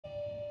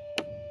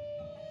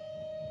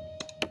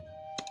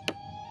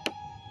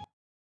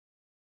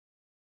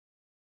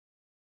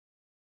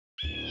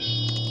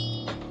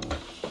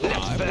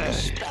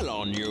spell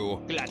on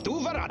you.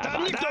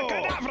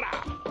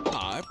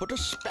 I put a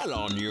spell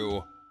on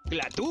you.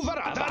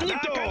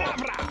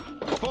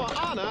 For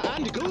honor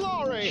and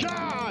glory.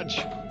 Charge!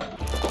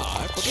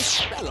 I put a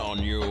spell on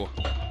you.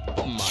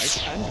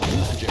 Might and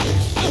magic.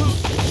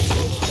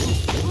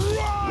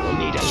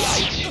 Need a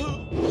light.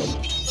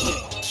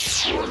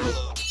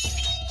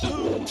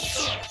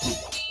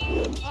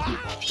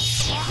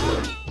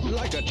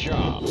 Like a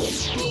charm.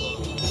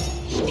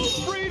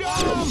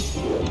 Freedom!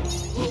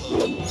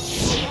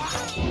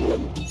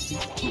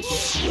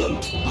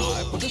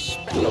 I put a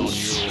spell on you.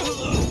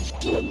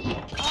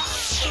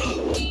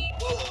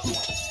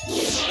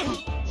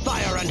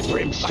 Fire and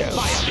brimstone.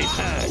 Fire be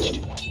purged.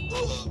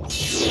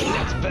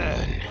 Let's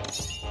burn.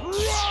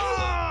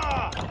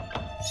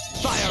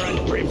 Fire and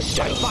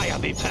brimstone. Fire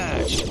be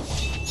purged.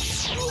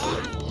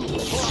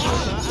 For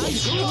honor and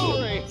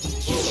glory.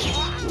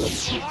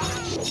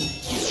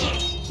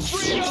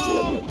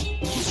 Freedom!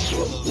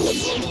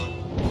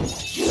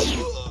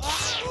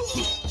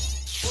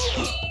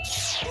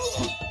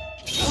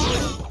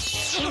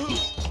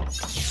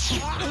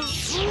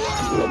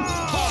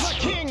 For the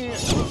king!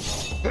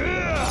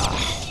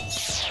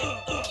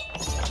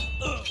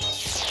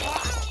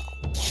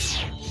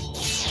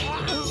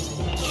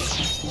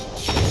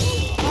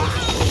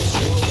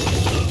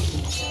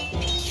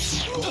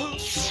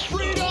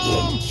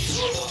 Freedom!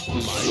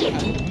 Might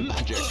and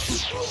magic.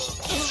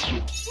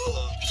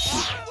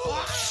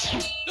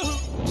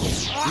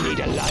 Need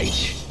a light.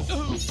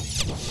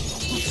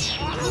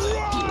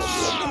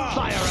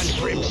 Fire and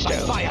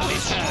brimstone. Fire be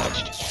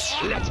purged.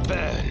 Let's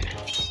burn.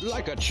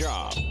 Like a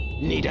charm.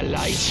 Need a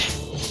light.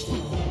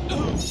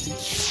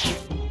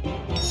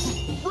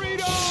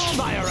 Freedom!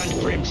 Fire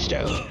and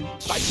brimstone.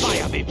 By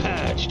fire be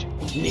purged.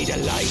 Need a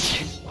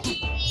light.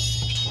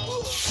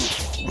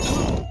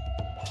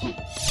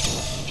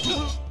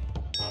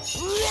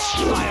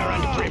 Fire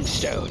and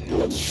brimstone.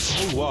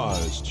 A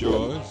wise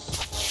choice.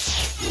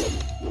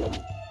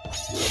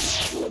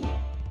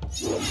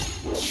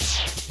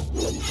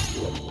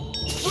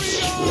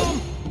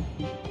 Freedom!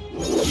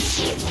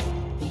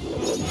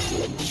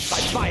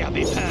 By fire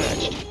be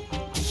purged.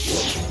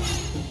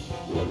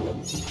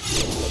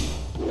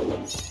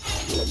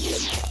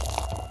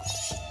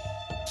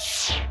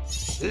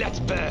 Let's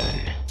burn.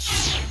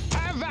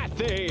 Have at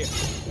thee!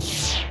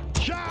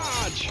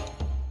 Charge!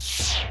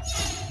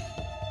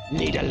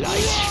 Need a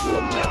light.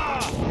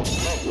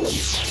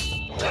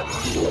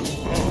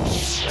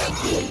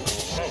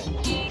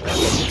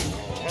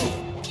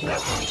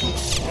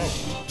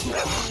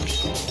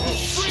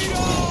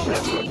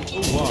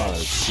 A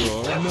wise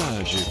choice.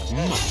 Magic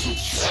must.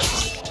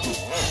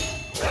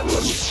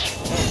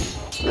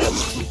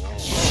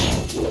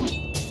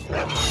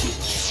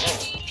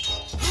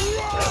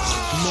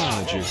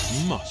 Magic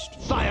must.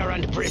 Fire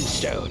and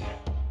brimstone.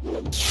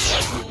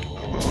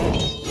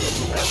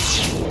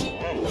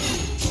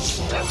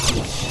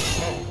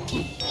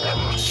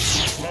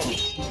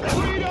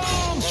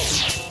 Freedom!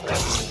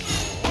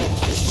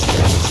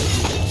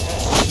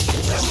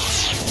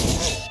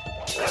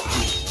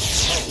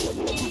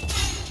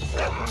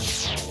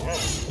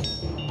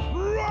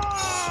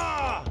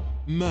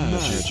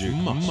 Magic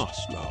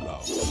must.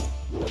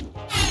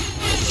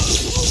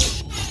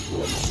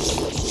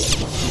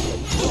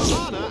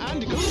 Honor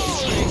and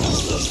glory!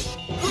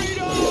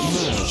 Freedom!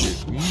 Magic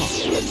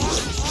must.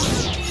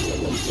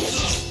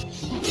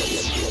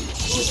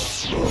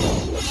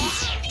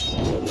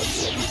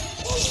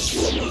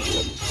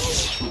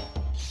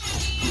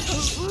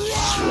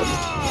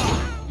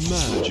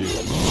 Magic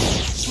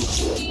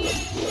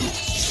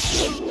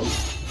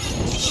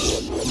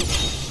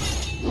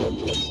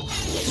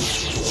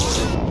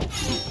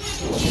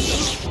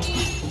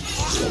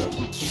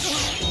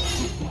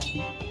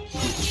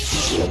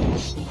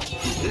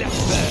Let's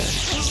burn.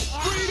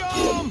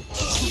 Freedom!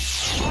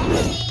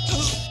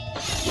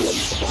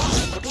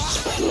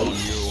 On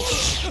you.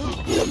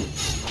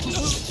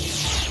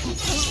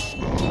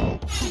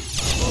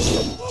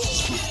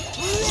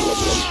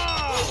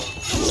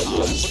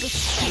 I put a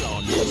spell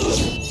on you.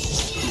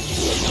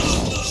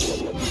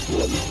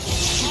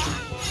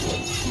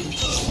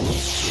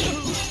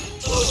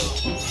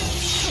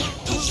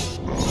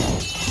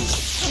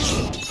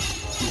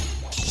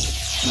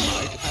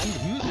 Might and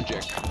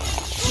magic.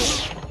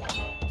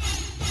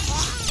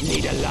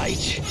 Need a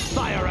light.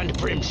 Fire and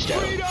brimstone.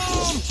 Freedom!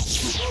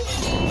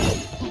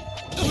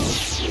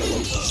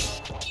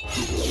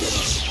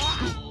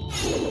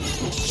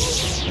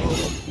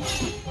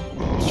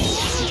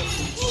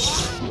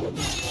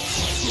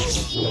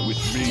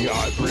 With me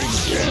I bring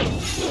death.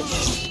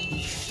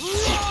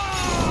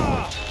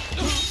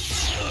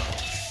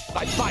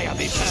 By fire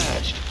be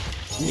purged.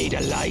 Need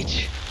a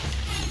light.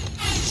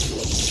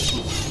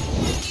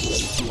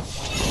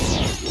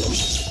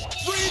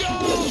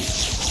 Freedom!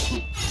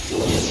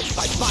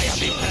 By fire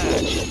be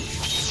purged.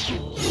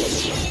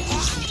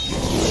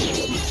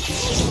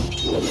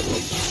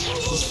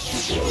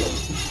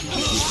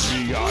 With me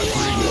I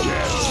bring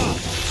death.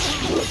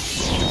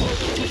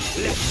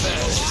 Let's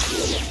burn.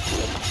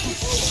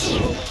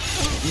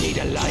 Need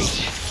a light.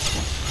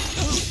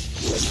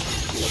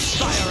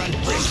 Fire and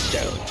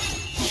brimstone.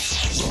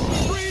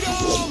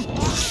 Freedom!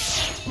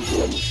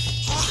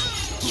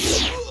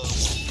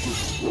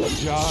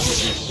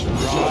 Darkness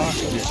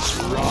rises.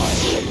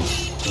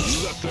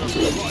 Let there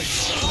be light.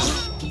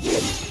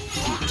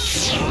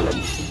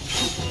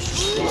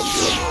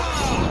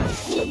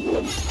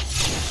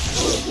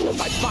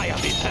 By fire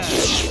be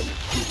purged.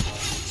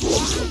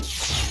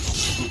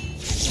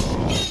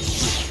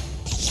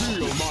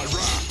 Feel my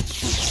wrath.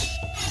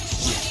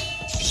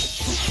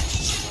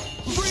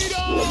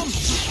 Freedom!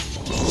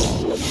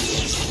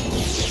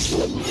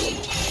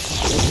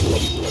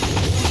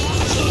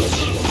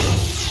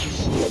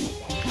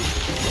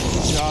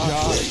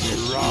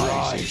 Darkness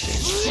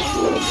rises.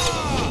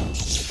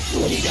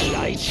 Need a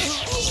light.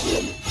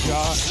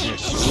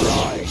 Darkness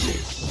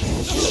rises.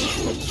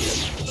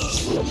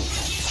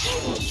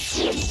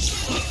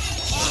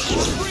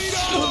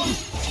 Freedom!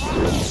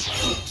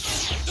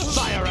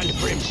 Fire and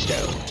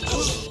brimstone.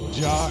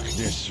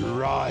 Darkness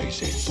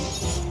rises.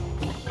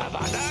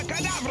 Avada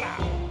Kedavra.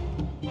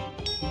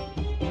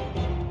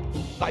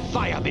 By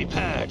fire be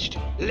purged.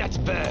 Let's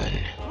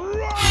burn.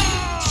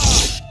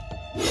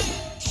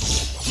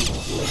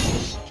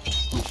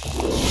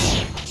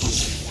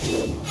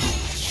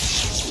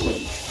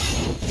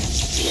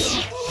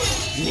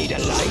 Need a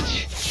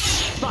light?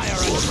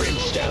 Fire and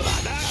brimstone.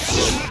 Avada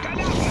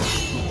Kedavra.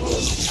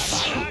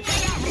 Avada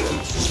Kedavra.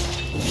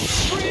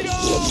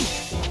 Freedom!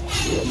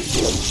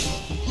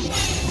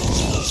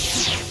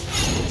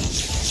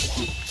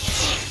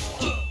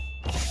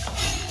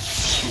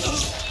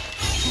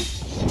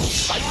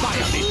 By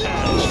fire be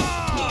purged.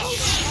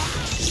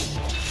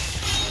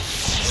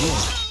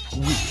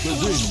 With the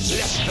wind.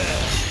 Let's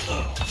burn.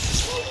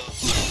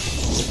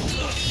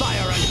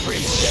 Fire and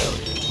brimstone.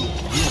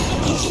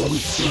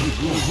 With the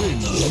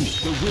wind. With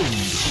the wind.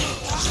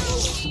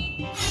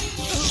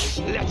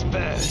 Let's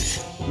burn.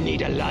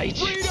 Need a light?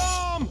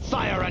 Freedom!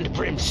 Fire and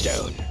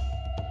brimstone.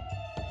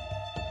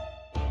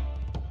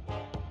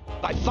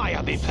 By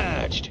fire be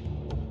purged.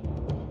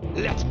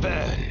 Let's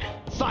burn.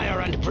 Fire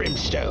and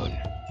brimstone.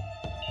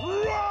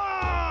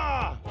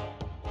 Rah!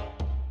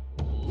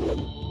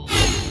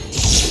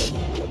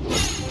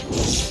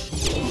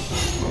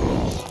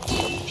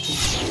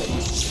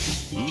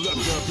 Let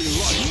there be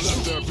light. Let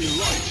there be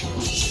light.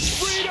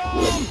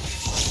 Freedom!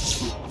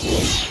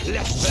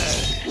 Let's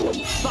burn.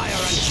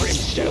 Fire and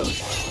brimstone.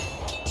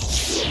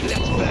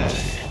 Let's burn.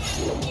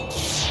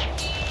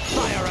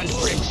 Fire and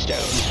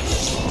brimstone.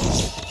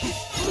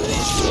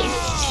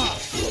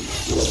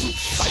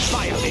 By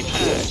fire be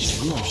purged.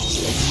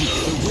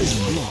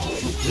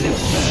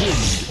 Let's burn.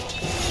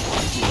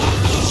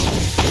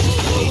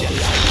 Need a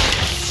light.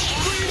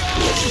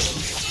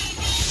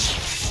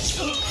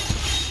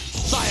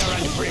 Fire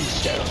and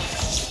brimstone.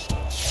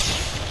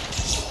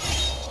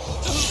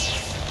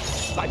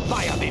 By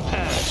fire be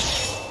purged.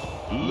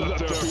 Let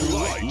there be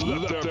light.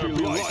 Let there be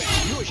light.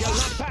 You shall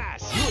not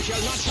pass! You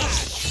shall not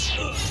pass!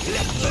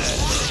 Let's burn.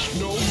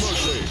 No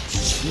mercy.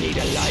 Need a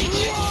light.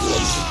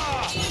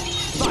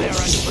 Fire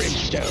and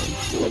brimstone.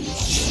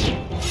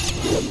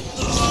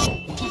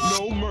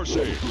 No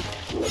mercy.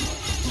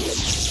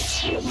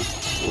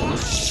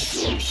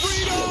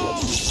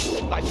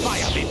 Freedom! By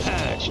fire be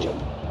purged.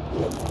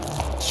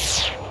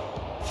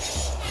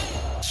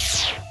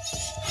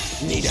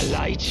 Need a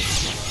light.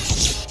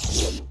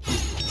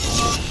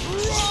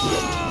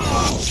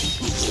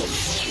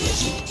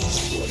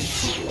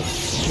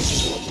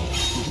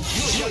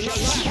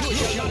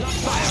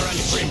 Fire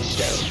and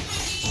brimstone.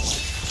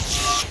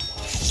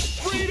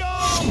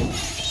 Freedom!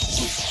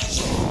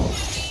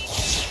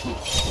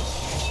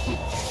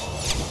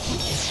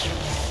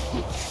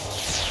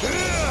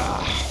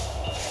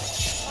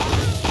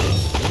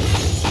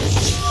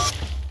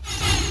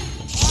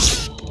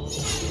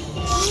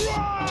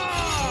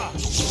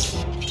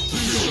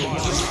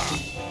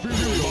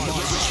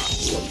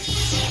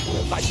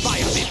 By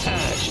fire be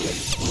purged.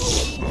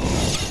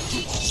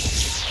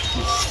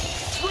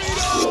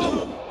 Freedom!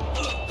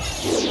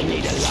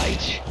 Need a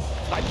light.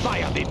 By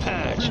fire be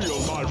purged.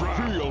 Feel my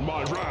wrath. Feel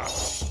my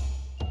wrath.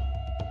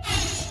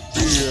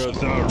 Fear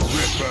the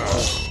Ripper.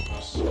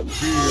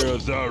 Fear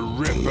the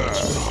Ripper.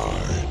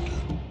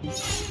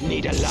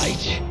 Need a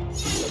light.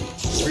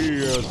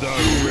 Fear the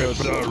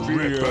Ripper.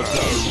 Fear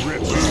the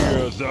Ripper.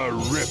 Fear the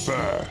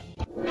Ripper.